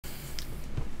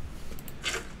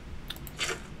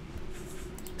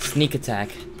sneak attack.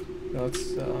 No,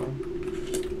 let's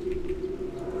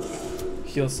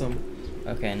heal some.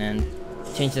 Okay, and then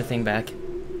change the thing back.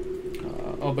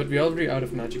 Oh, but we're already out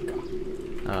of magic.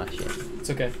 Oh shit. It's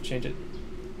okay. Change it.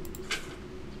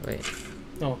 Wait.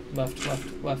 No, left.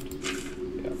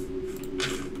 Yeah.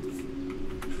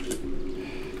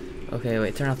 Okay,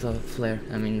 wait. Turn off the flare.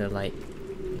 I mean the light.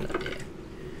 Yeah.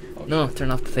 Oh, No,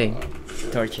 turn off the thing. Uh,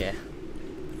 Torch, yeah.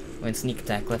 When sneak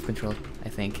attack, left control, I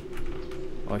think.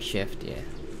 Or shift, yeah.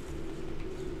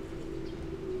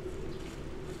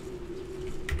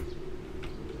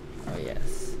 Oh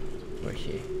yes. Where's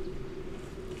she?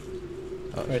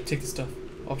 Oh, Alright, take the stuff.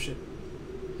 Oh shit.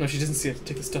 No, she doesn't see it.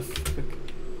 Take the stuff quick.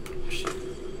 Oh shit.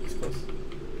 It's close.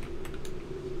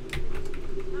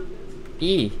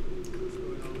 E.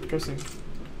 Pressing.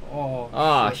 Oh.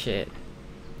 Oh shit.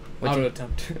 Auto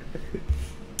attempt.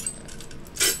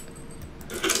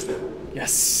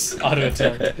 Yes. Auto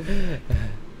attempt.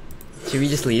 Should we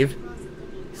just leave?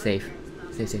 Safe.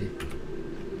 Safe. You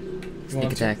Sneak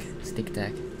want attack. Sneak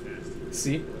attack.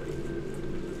 C.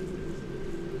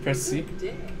 Press C.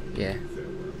 Yeah.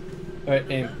 Alright,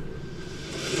 aim.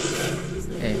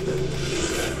 Hey.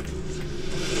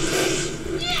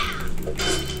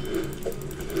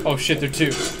 Oh shit, they're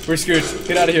two. We're screwed.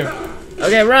 Get out of here.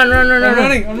 Okay, run.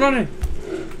 I'm running.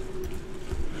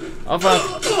 Oh fuck.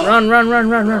 Run. Run. I'm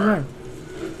running.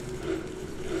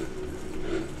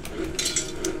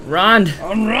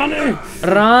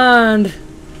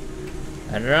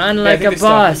 Run like a I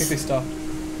boss. think they stopped.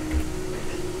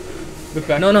 Look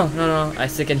back. No. I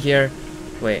still can hear.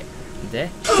 Wait.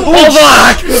 There? Oh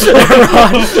fuck!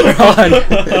 Run.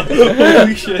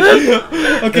 Holy shit.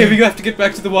 Okay, we have to get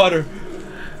back to the water.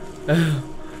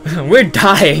 We're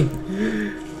dying.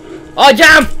 Oh,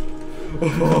 jump!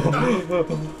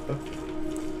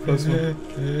 Close one.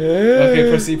 Okay,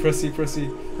 proceed.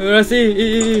 Let's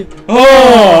see.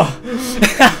 Oh!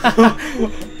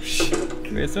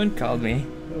 Wait, someone called me.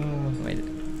 Wait.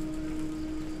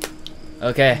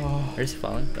 Okay. Oh. Where's he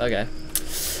falling? Okay.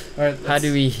 Alright. How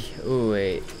do we? Oh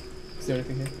wait. Is there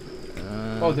anything here?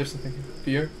 Oh, there's something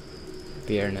here.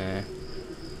 Beer, nah.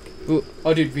 Ooh.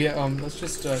 Oh, dude, we let's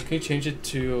just can you change it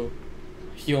to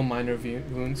heal minor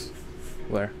wounds?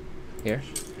 Where? Here?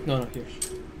 No, here.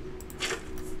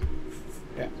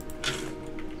 Yeah.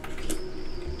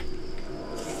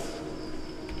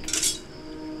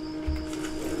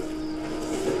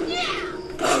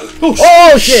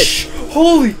 Oh shit!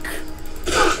 Holy!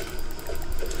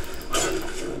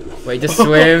 Wait, just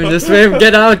swim,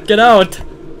 get out!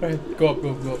 Alright, go up.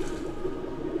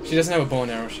 She doesn't have a bow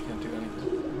and arrow, she can't do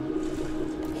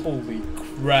anything. Holy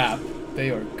crap,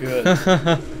 they are good.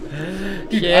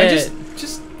 Dude, shit.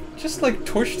 I just like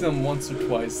torched them once or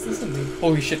twice. This isn't me.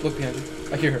 Holy shit, look behind me.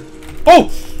 I hear her.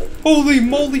 Oh! Holy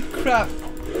moly crap!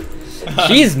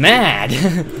 She's mad!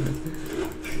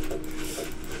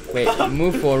 Wait,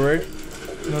 move forward.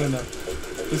 No.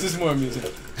 This is more amusing.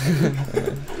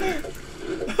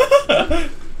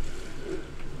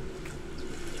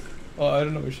 Oh, I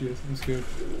don't know where she is. I'm scared.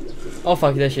 Oh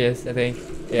fuck, there she is, I think.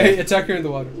 Yeah. Hey, attack her in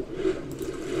the water.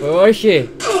 Where is she?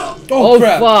 Oh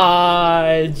crap!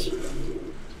 Fudge!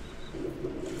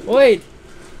 Wait!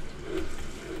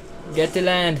 Get to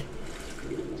land.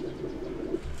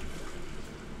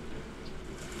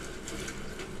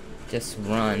 Just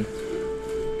run.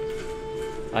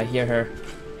 I hear her.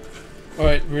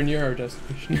 Alright, we're near our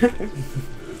destination.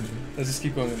 Let's just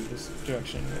keep going in this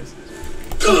direction, guys.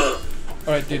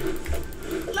 Alright, dude.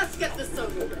 Let's get this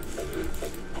over with.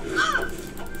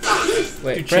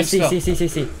 Wait, Dude, press change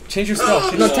C. Change your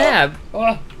spell. No, tab!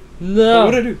 Oh, No!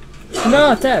 what did I do?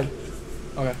 No, tab!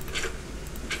 Okay.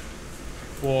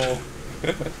 Whoa.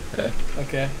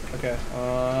 Okay. Okay.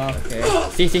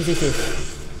 C.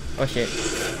 Oh shit.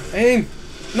 Aim!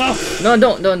 No! No,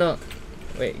 don't.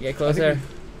 Wait, get closer.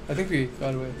 I think we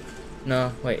got away.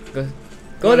 No, wait,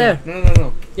 go there!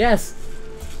 No. Yes!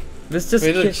 Let's just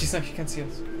Wait, look, she can't see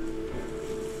us.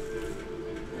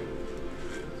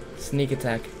 sneak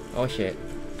attack. Oh shit.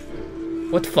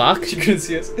 What the fuck? She couldn't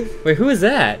see us. Wait, who is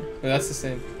that? No, that's the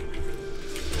same.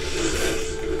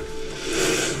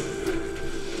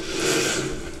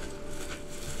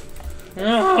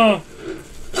 Ah!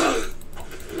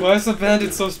 Why is the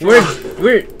bandit so strong?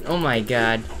 We're oh my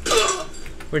god.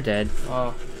 We're dead.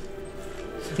 Oh.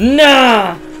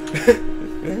 No!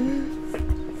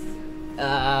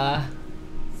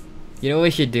 You know what we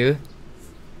should do?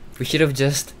 We should have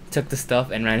just took the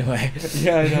stuff and ran away.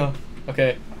 Yeah, I know.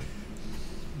 Okay.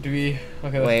 Do we...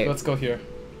 Okay, Wait. let's go here.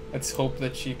 Let's hope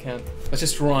that she can't... Let's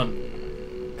just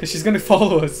run. Because she's gonna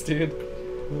follow us, dude.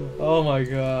 Oh my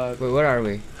god. Wait, where are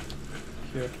we?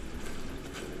 Here.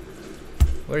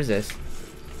 Where is this?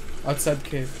 Outside the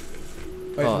cave.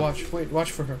 Wait, Oh.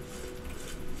 watch for her.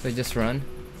 So just run?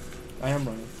 I am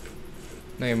running.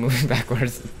 No, you're moving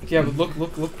backwards. Yeah, but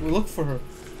look for her.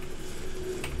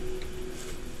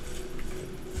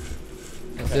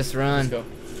 Let's just run. Let's go.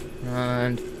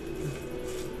 Run.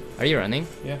 Are you running?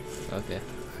 Yeah. Okay.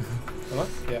 What?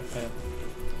 Yeah, I am.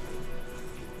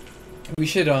 We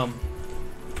should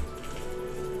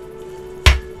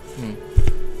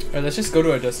Alright, let's just go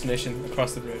to our destination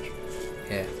across the bridge.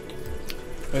 Yeah.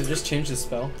 Wait, just change the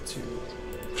spell to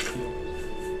heal.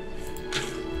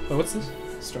 Wait, what's this?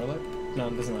 Starlight? No,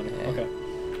 it doesn't matter. Yeah. Okay.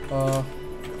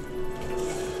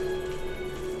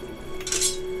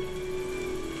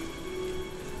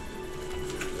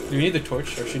 Do we need the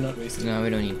torch, or should not waste it? No, we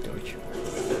don't need torch.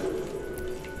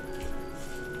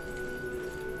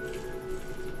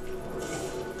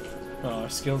 Oh, our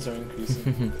skills are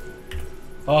increasing.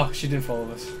 Oh, she didn't follow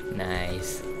us.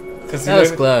 Nice. Cause That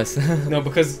was close. No,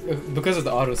 because of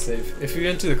the autosave. If we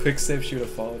went to the quick save, she would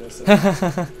have followed us.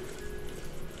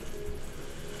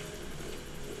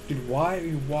 Dude, why are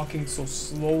you walking so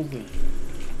slowly?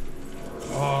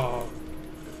 Oh.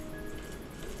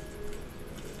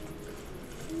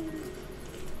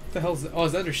 What the hell is that? Oh,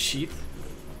 is that her sheath?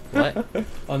 What?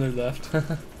 On her left.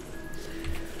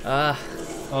 Ah.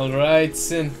 Alright,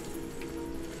 Sin.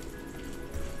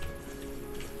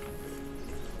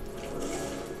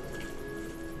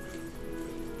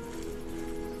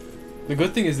 The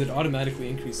good thing is it automatically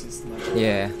increases the magic.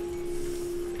 Yeah.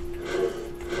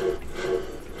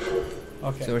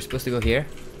 Okay. So we're supposed to go here?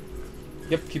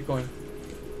 Yep, keep going.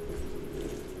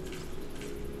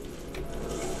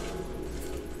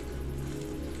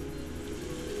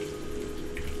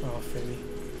 Oh, Fanny.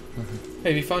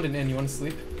 Hey, we found an inn. You want to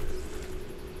sleep?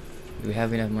 Do we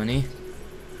have enough money?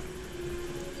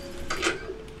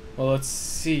 Well, let's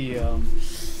see.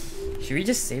 Should we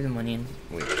just save the money and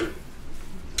wait?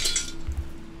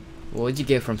 What would you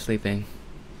get from sleeping?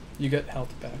 You get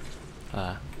health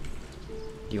back.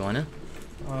 Do you wanna?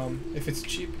 If it's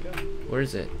cheap, yeah. Where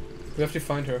is it? We have to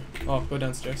find her. Oh, go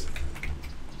downstairs.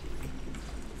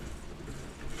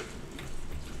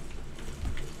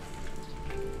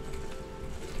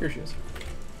 Here she is.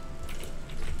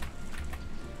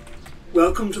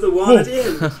 Welcome to the Walnut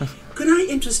Inn. Could I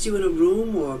interest you in a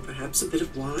room or perhaps a bit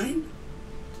of wine?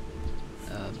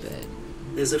 Bed.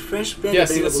 There's a fresh bed Yeah,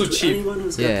 see, that's available so to cheap. anyone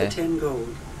who's Yeah. got the 10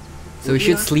 gold. So we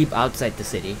should sleep outside the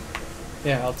city.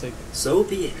 Yeah, I'll take it. So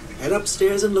be it. Head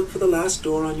upstairs and look for the last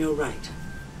door on your right.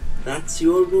 That's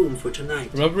your room for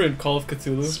tonight. Remember in Call of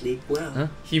Cthulhu? Sleep well. Huh?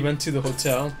 He went to the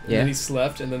hotel, and Yeah. then he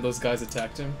slept, and then those guys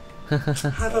attacked him.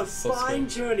 Have a So fine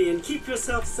journey and keep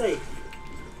yourself safe.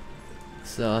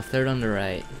 So third on the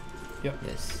right. Yep.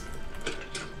 Yes.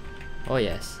 Oh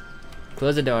yes.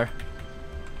 Close the door.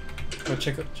 Oh,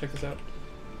 check this out.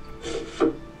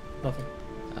 Nothing.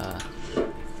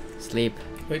 Sleep.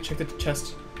 Wait, check the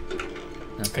chest.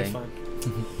 Okay, Nothing. fine.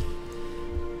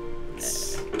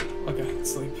 Okay,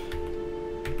 let's sleep.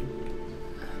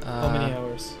 How many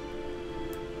hours?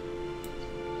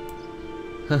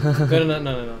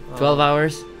 No. 12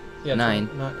 hours? Yeah, 9.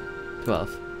 12.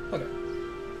 Okay.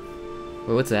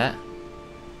 Wait, what's that?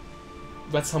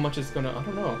 That's how much it's gonna. I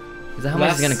don't know. Is that how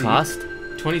much it's gonna Last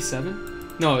cost?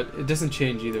 27? No, it doesn't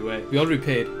change either way. We already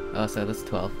paid. Oh, so that's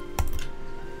 12.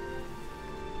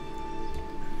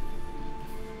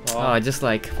 Oh, Oh, just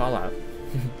like Fallout.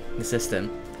 The system.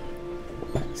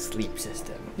 Sleep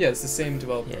system. yeah, it's the same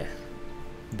developer. Yeah.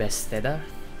 Bethesda?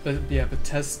 But yeah,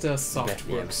 Bethesda Yeah,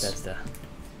 Softworks. Bethesda.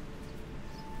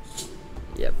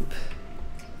 Yep.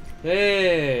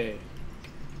 Hey!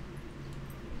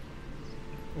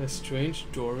 A strange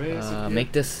doorway. is it here?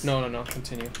 Make this. No,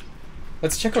 continue.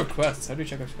 Let's check our quests. How do we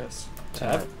check our quests?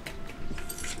 Tab?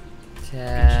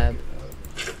 Tab.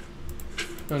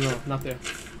 No, not there.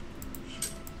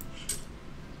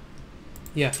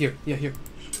 Yeah, here.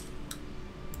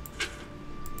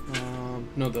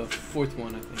 No, the fourth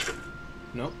one, I think.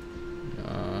 No?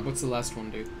 What's the last one,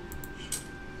 dude?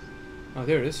 Oh,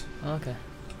 there it is. Okay.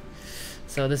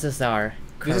 So this is our.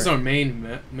 This is our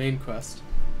main quest.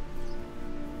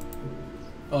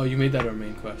 Oh, you made that our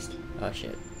main quest. Oh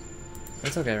shit.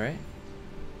 That's okay, right?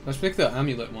 Let's pick the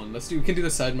amulet one. We can do the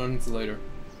side missions later.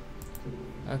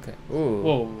 Okay. Ooh.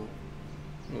 Whoa.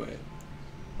 Wait.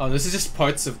 Oh, this is just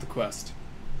parts of the quest.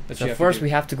 That you So have first to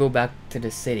we have to go back to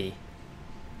the city.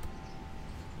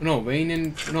 No, Wayne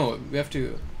and... No, we have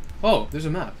to... Oh, there's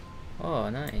a map. Oh,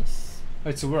 nice.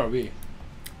 Alright, so where are we?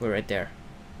 We're right there.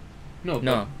 No.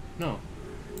 No. No.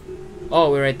 Oh,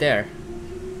 we're right there.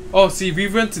 Oh, see, we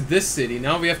went to this city.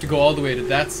 Now we have to go all the way to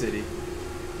that city.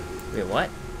 Wait, what?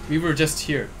 We were just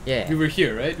here. Yeah. We were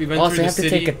here, right? We went Also, through you the have to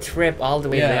city. take a trip all the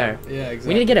way yeah, there. Yeah, exactly.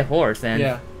 We need to get a horse then.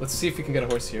 Yeah, let's see if we can get a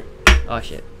horse here. Oh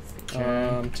shit.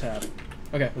 Tab.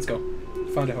 Okay, let's go.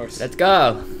 Found a horse. Let's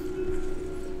go.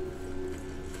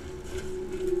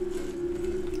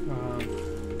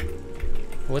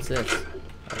 What's this?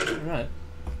 Alright.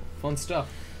 Fun stuff.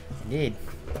 Indeed.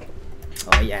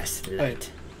 Oh yes,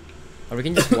 light. Or we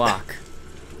can just walk.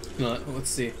 No, let's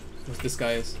see what this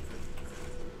guy is.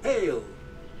 Hail!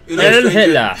 You know, El stranger,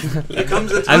 Hitler. there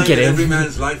comes a I'm time in kidding. every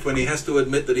man's life when he has to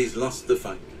admit that he's lost the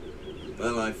fight.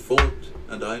 Well, I've fought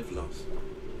and I've lost.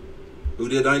 Who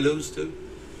did I lose to?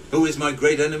 Who is my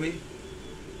great enemy?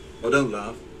 Oh, don't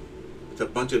laugh. It's a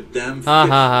bunch of damn fish. Ha ha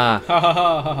ha. Ha ha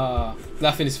ha ha ha.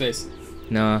 Laugh in his face.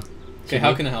 No. Okay,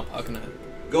 how can I help? How can I help?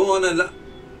 Go on and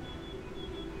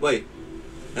wait.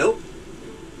 Help?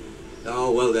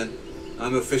 Oh, well then.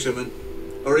 I'm a fisherman.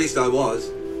 Or at least I was.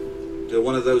 Till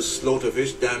one of those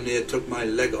slaughterfish damn near took my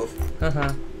leg off.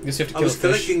 Haha. Guess you have to I kill was a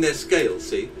fish. collecting their scales,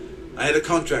 see? I had a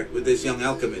contract with this young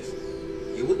alchemist.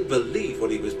 You wouldn't believe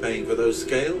what he was paying for those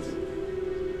scales.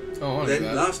 Oh, I Then, know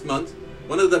that. last month,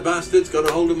 one of the bastards got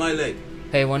a hold of my leg.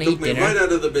 Hey, wanna Took eat me dinner? right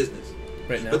out of the business.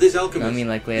 Right now. But this No, alchemist, I mean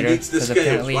like he later, needs the because scales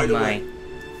apparently right my away.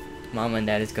 mom and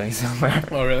dad is going somewhere.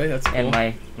 Oh, really? That's cool. And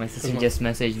my sister Come on. just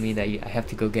messaged me that I have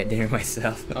to go get dinner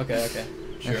myself. Okay, okay.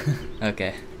 Sure.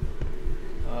 Okay.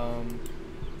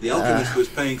 The alchemist was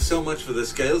paying so much for the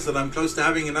scales that I'm close to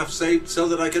having enough saved so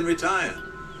that I can retire.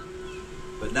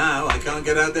 But now I can't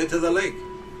get out there to the lake.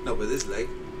 Not with this leg.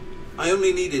 I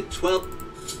only needed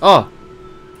 12... Oh.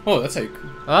 Oh, that's how you...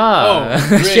 Oh.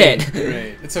 great, Shit.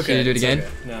 Great. It's okay. Should we do it it's again? Okay.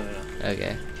 No, no, no.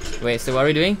 Okay. Wait. So what are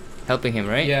we doing? Helping him,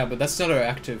 right? Yeah, but that's not our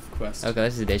active quest. Okay.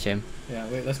 Let's just ditch him. Yeah,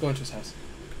 wait, let's go into his house.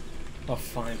 Oh,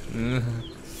 fine. Mm.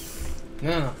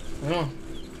 No, no, no. No.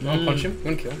 You wanna punch him? You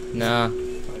wanna kill him? No.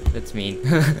 That's mean.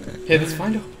 Hey, let's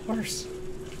find a horse.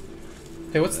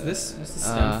 Hey, what's this? What's this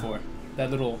stand for?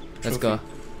 That little trophy. Let's go.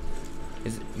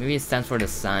 Maybe it stands for the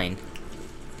sign.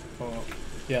 Oh,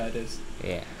 yeah, it is.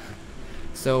 Yeah.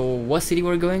 So what city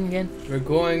we're going again? We're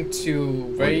going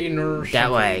to Rainer.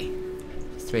 That way.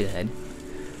 Straight ahead.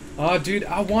 Oh, dude,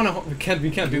 I want a.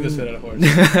 We can't do this without a horse.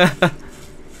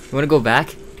 You wanna go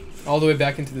back? All the way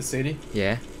back into the city.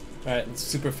 Yeah. All right, let's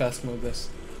super fast mode this.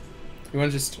 You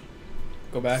wanna just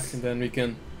go back and then we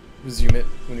can resume it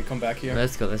when we come back here.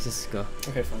 Let's go. Let's just go.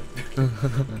 Okay, fine.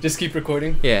 Just keep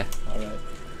recording. Yeah. All right.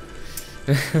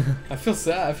 I feel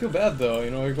sad. I feel bad though.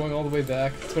 You know, we're going all the way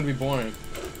back. It's gonna be boring.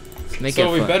 Make So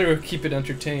it we fun. better keep it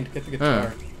entertained. Get the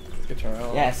guitar. Guitar.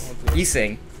 Yes. I'll do You it.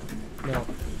 sing. No.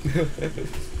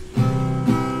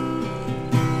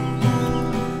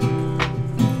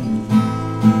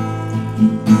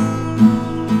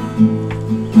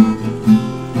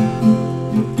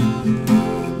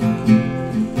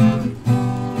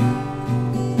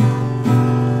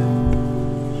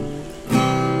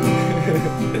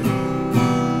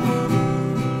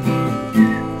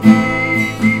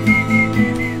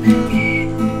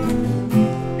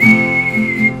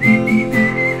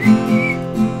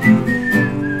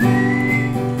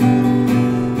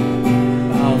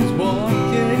 I was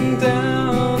walking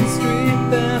down the street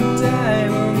that day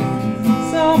when the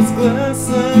sun was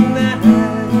glistening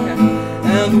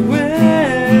and the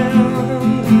wind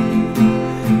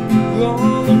blew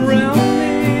all around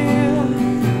me.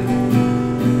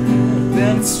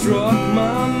 Then it struck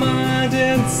my mind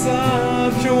in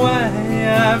such a way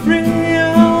I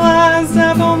realized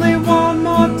I've only one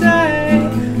more day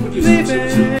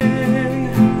leaving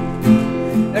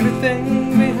everything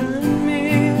behind me.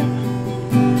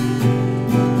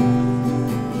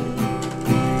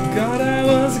 God, I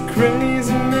was a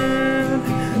crazy man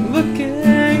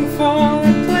looking for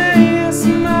a place,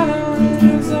 and I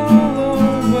was all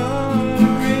over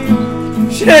green.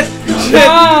 Shit! Shit!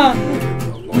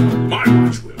 Along my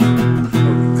watch will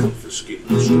confiscate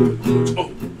the stolen goods. Oh,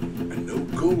 and no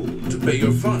gold to pay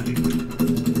your fine.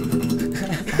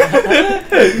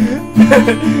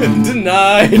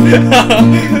 Denied!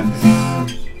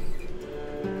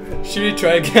 Should we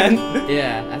try again?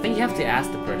 Yeah. I think you have to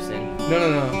ask the person. No, no,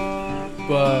 no.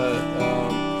 But,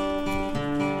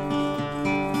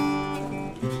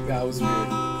 that was weird.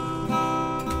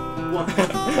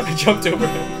 I jumped over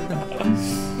him.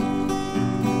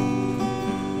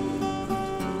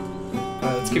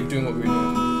 Alright, let's keep doing what we were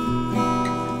doing.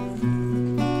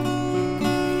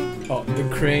 Oh, the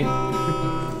crane.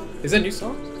 Is that a new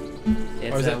song?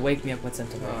 It's Or is that- Wake Me Up When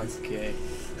Santa Claus. Okay.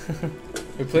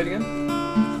 We play it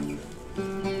again?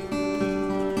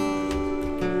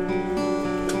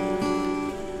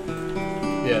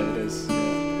 Yeah, it is.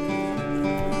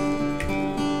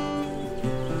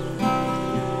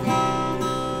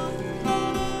 Yeah.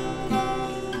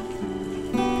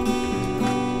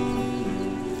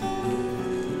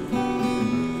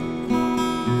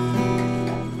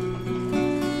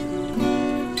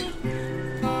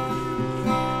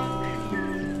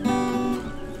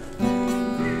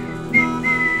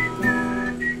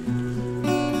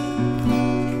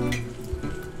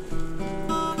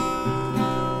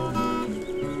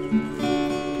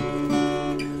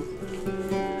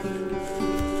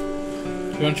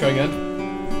 You wanna try again?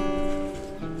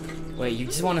 Wait, you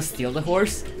just want to steal the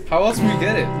horse? How else would we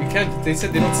get it? We can't. They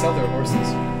said they don't sell their horses.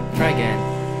 Try again.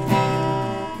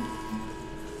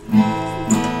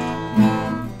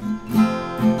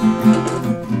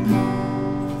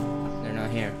 They're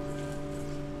not here.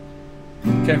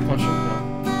 Can I punch him?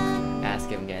 No. Ask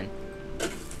him again.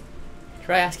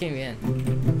 Try asking again.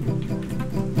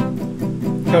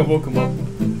 I woke him up.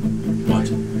 What?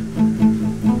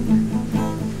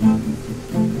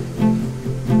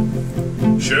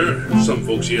 Sure, some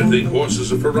folks here think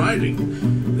horses are for riding.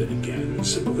 Then again,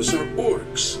 some of us are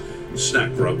orcs.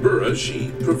 Snack Bura,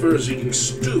 she prefers eating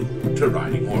stew to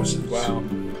riding horses. Wow.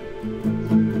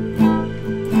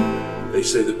 They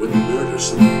say that when you murder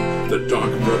someone, the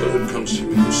Dark Brotherhood comes to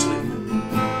you in your sleep.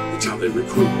 It's how they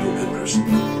recruit new members.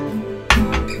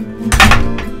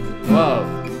 Whoa.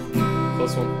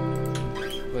 Close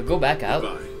one. Wait, go back out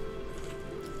Bye.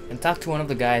 and talk to one of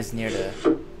the guys near the.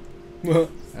 No,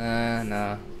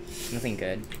 nothing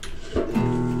good.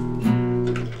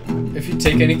 If you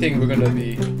take anything, we're gonna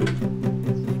be.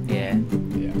 Yeah.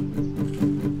 Yeah.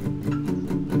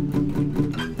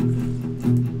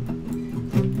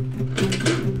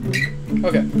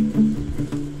 Okay.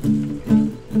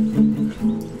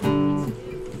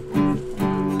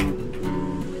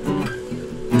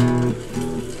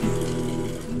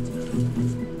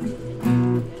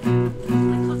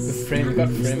 The frame, we got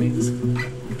framing.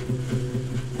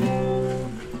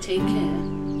 Take care.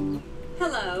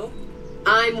 Hello.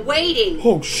 I'm waiting.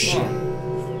 Oh shit.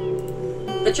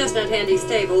 The Chestnut Handy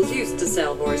stables used to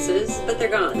sell horses, but they're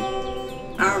gone.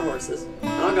 Our horses,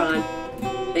 all gone.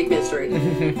 Big mystery.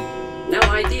 No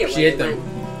idea She where ate they them.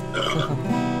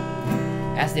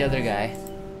 went. Ask the other guy.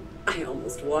 I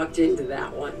almost walked into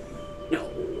that one. No,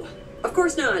 of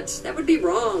course not. That would be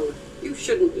wrong. You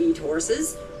shouldn't eat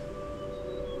horses.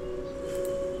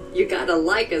 You gotta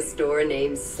like a store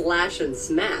named Slash and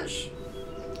Smash.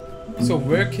 So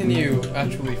where can you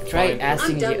actually Try find?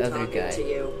 asking I'm done the other talking guy. to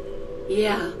you.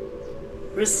 Yeah.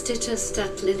 Restita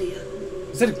Statlilia.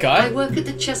 Is that a I guy? work at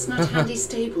the Chestnut Handy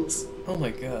stables. Oh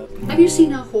my god. Have you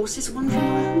seen our horses wandering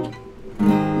around?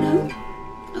 No?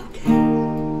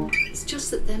 Okay. It's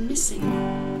just that they're missing.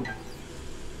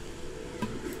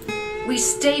 We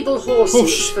stable horses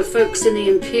Whoosh. for folks in the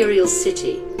Imperial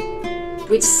City.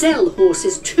 We'd sell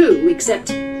horses too,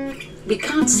 except we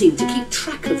can't seem to keep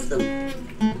track of them.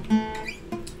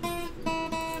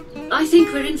 I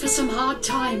think we're in for some hard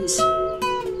times.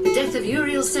 The death of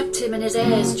Uriel Septim and his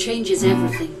heirs changes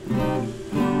everything.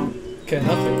 Okay,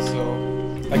 nothing.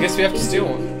 So I guess we have to steal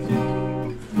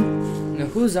one. No,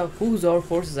 whose our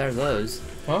horses are those?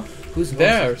 Huh? Whose horses?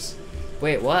 Theirs.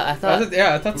 Wait, what? I thought.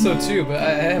 Yeah, I thought so too, but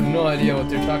I have no idea what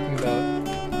they're talking about.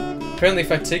 Apparently,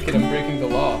 if I take it, I'm breaking the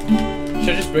law.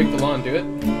 Should I just break the law and do it?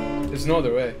 There's no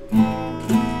other way.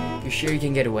 You sure you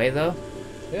can get away though?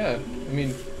 Yeah, I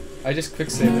mean, I just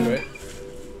quick saved it, right?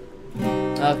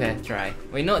 Okay, try.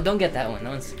 Wait, no, don't get that one.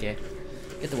 That one's scary.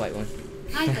 Get the white one.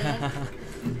 Hi there.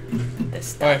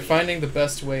 This Alright, stuff. finding the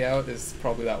best way out is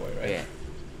probably that way, right? Yeah.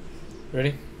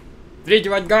 Ready? 3, 2,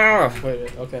 1, go!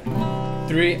 Wait, okay.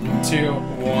 3, 2,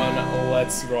 1,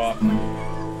 let's rock.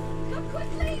 Come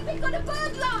quickly, we got a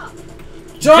burglar!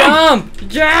 Jump!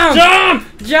 Jump! Jump!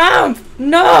 Jump!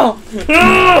 No!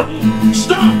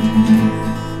 Stop!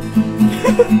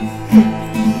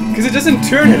 Because it doesn't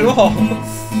turn at all.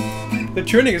 The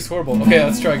turning is horrible. Okay,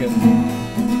 let's try again.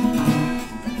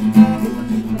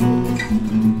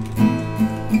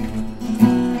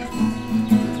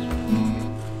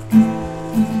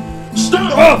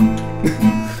 Stop! Oh!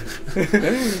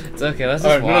 It's okay, let's just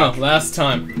Alright, walk. no, last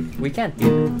time. We can't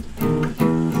do it.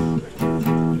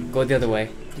 Go the other way.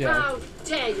 Yeah. How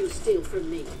dare you steal from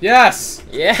me? Yes!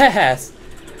 Yes!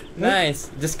 Nice.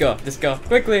 Just go.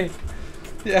 Quickly.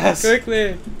 Yes!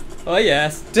 Quickly. Oh,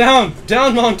 yes. Down!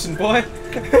 Down, mountain boy!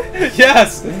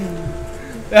 Yes!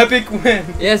 Epic win!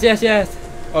 Yes, yes, yes.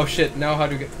 Oh shit, now how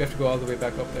do we have to go all the way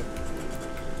back up there?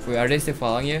 Wait, are they still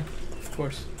following you? Of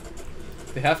course.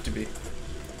 They have to be.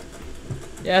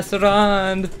 Yes,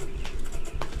 run!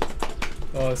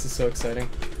 Oh, this is so exciting.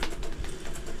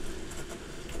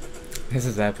 This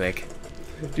is epic.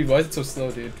 Dude, why is it so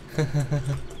slow, dude?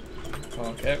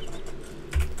 Okay.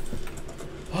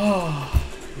 Oh,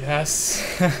 yes.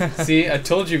 See, I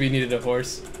told you we needed a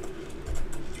horse.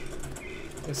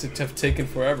 This would have taken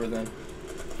forever then.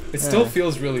 It still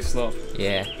feels really slow.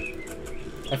 Yeah.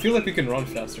 I feel like we can run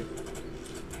faster.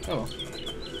 Oh well.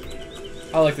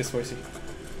 I like this horsey.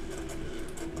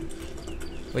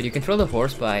 Wait, you control the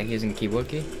horse by using the keyboard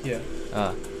key? Yeah.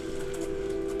 Ah.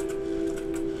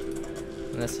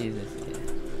 Let's use this.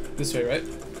 This way, right?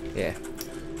 Yeah.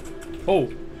 Oh.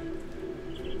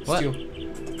 What? Steal.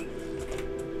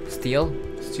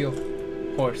 Steal? Steal.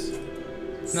 Horse. No,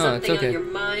 it's Something okay. on your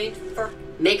mind?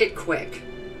 Make it quick.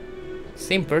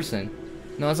 Same person.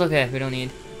 No, it's okay. We don't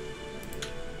need.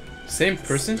 Same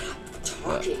person?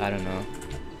 Talking. I don't know.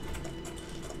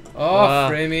 Oh,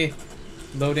 Framey.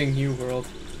 Loading new world.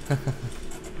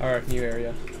 Or new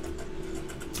area.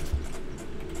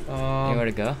 Anywhere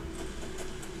to go?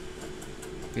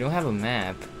 We don't have a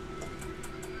map.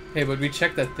 Hey, but we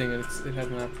checked that thing and it had a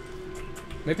map.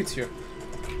 Maybe it's here.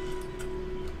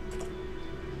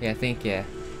 Yeah, I think, yeah.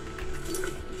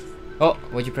 Oh,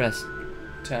 what'd you press?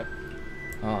 Tap.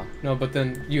 Oh. No, but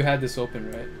then you had this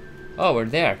open, right? Oh, we're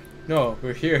there. No,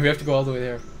 we're here. We have to go all the way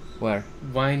there. Where?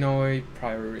 Vinoi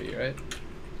Priory, right?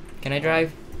 Can I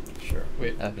drive? Sure.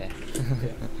 Wait. Okay.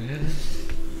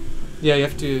 Yeah, you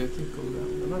have to, I think, go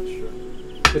around. I'm not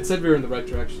sure. It said we were in the right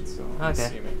direction, so I'm Okay.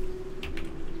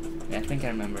 assuming. Yeah, I think I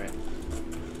remember it.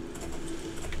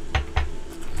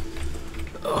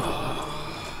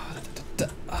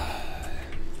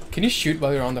 Can you shoot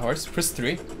while you're on the horse? Press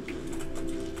 3.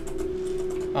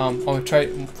 I'll try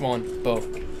one bow.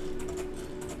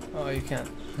 Oh, you can't.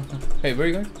 Hey, where are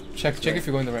you going? Check if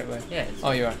you're going the right way. Yeah. It's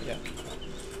Oh, you are. Yeah.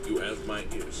 You have my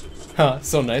ears. Huh,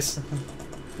 so nice.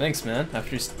 Thanks, man.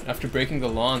 After breaking the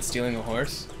law and stealing a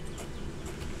horse.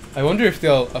 I wonder if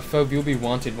we'll be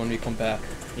wanted when we come back.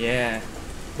 Yeah.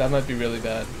 That might be really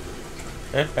bad.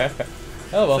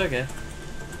 Oh well. It's okay.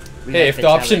 Hey, if the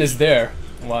option is there,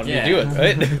 why don't Yeah. we do it,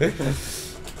 right?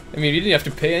 I mean, you didn't have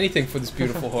to pay anything for this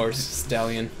beautiful horse,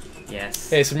 Stallion. Yes.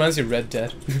 Hey, it reminds you of Red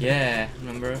Dead. Yeah,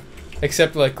 remember?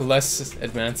 Except, like, less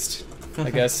advanced,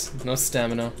 I guess. No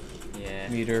stamina Yeah.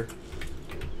 meter.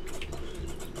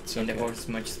 It's And the okay. horse is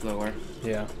much slower.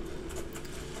 Yeah.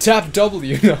 Tap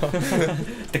W, no.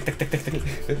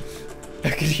 I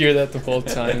could hear that the whole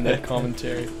time in that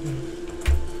commentary.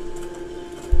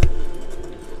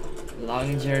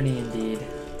 Long journey indeed.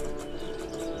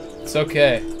 It's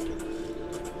okay.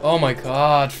 Oh my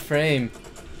god, frame.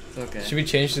 It's okay. Should we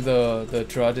change to the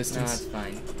draw No, distance? it's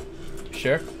fine.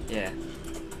 Sure? Yeah.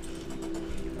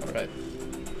 Alright.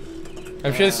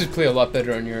 I'm sure this would play a lot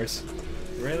better on yours.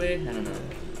 Really? I don't know.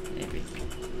 Maybe.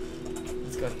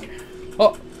 Let's go here.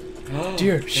 Oh!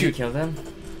 Dear, Can shoot. you kill them?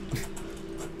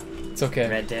 It's okay.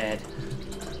 Red Dead.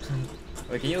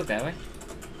 Wait, can you look that way?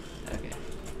 Okay.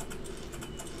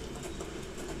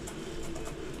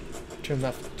 Turn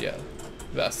left, yeah.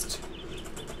 West.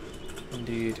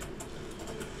 Indeed.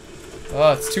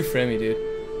 Oh, it's too framey, dude.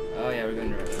 Oh yeah, we're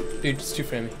going to road. Dude, it's too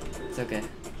framey. It's okay.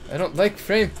 I don't like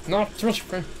frame. Not too much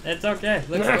frame. It's okay.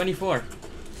 Look, 24.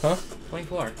 Huh?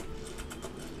 24.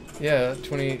 Yeah,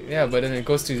 20. Yeah, but then it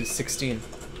goes to 16.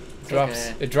 It drops.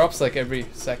 okay. It drops like every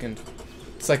second.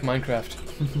 It's like Minecraft.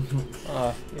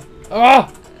 Yeah.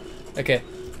 Ah! Okay,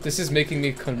 this is making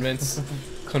me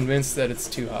convinced that it's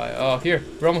too high. Oh, here,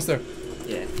 we're almost there.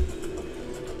 Yeah.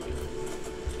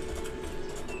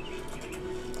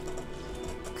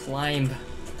 Climb.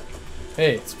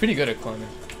 Hey, it's pretty good at climbing.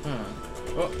 Huh.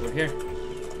 Oh, we're here.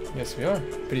 Yes, we are.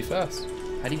 Pretty fast.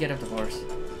 How do you get up the horse?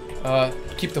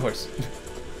 Keep the horse.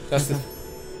 That's the.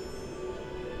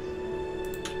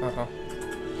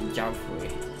 Jump free.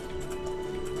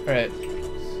 Alright.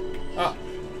 Ah,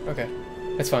 okay.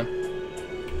 It's fine.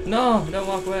 No, don't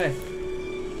walk away.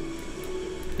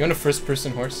 You want a first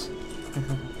person horse?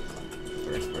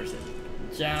 First person.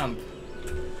 Jump.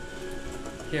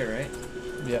 Here, right?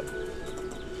 Yep.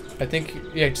 I think,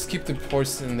 yeah, just keep the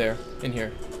horse in there. In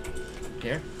here.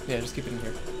 Here? Yeah, just keep it in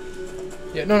here.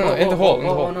 Yeah, no, in the hole, in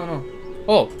the hole. Oh, no.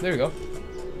 Oh, there we go.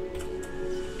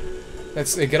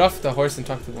 Let's get off the horse and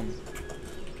talk to the woman.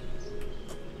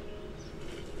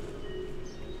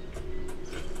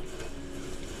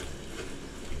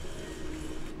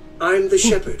 I'm the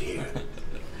shepherd here.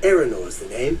 Eranor's the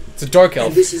name. It's a dark elf.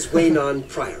 And this is Waynon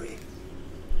Priory.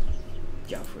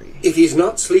 Jump free. If he's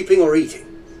not sleeping or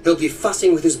eating, he'll be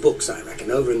fussing with his books, I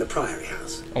reckon, over in the Priory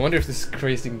house. I wonder if this is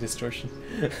creating distortion.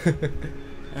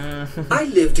 I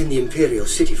lived in the Imperial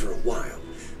City for a while,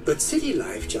 but city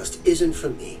life just isn't for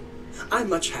me. I'm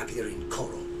much happier in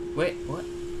Coral. Wait, what?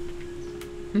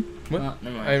 What? Oh,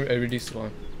 never mind. I reduced the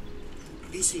volume.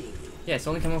 Be seeing you. Yeah, it's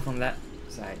only coming from that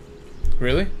side.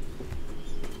 Really?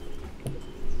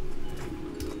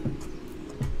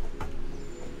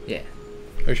 Yeah.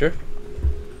 Are you sure?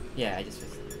 Yeah, I just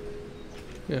fixed it.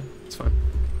 Yeah, it's fine.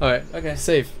 Alright, Okay.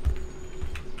 save.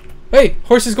 Hey,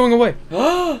 horse is going away.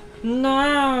 Oh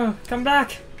no! Come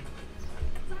back!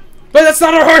 Wait, that's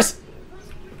not our horse!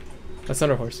 That's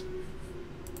not our horse.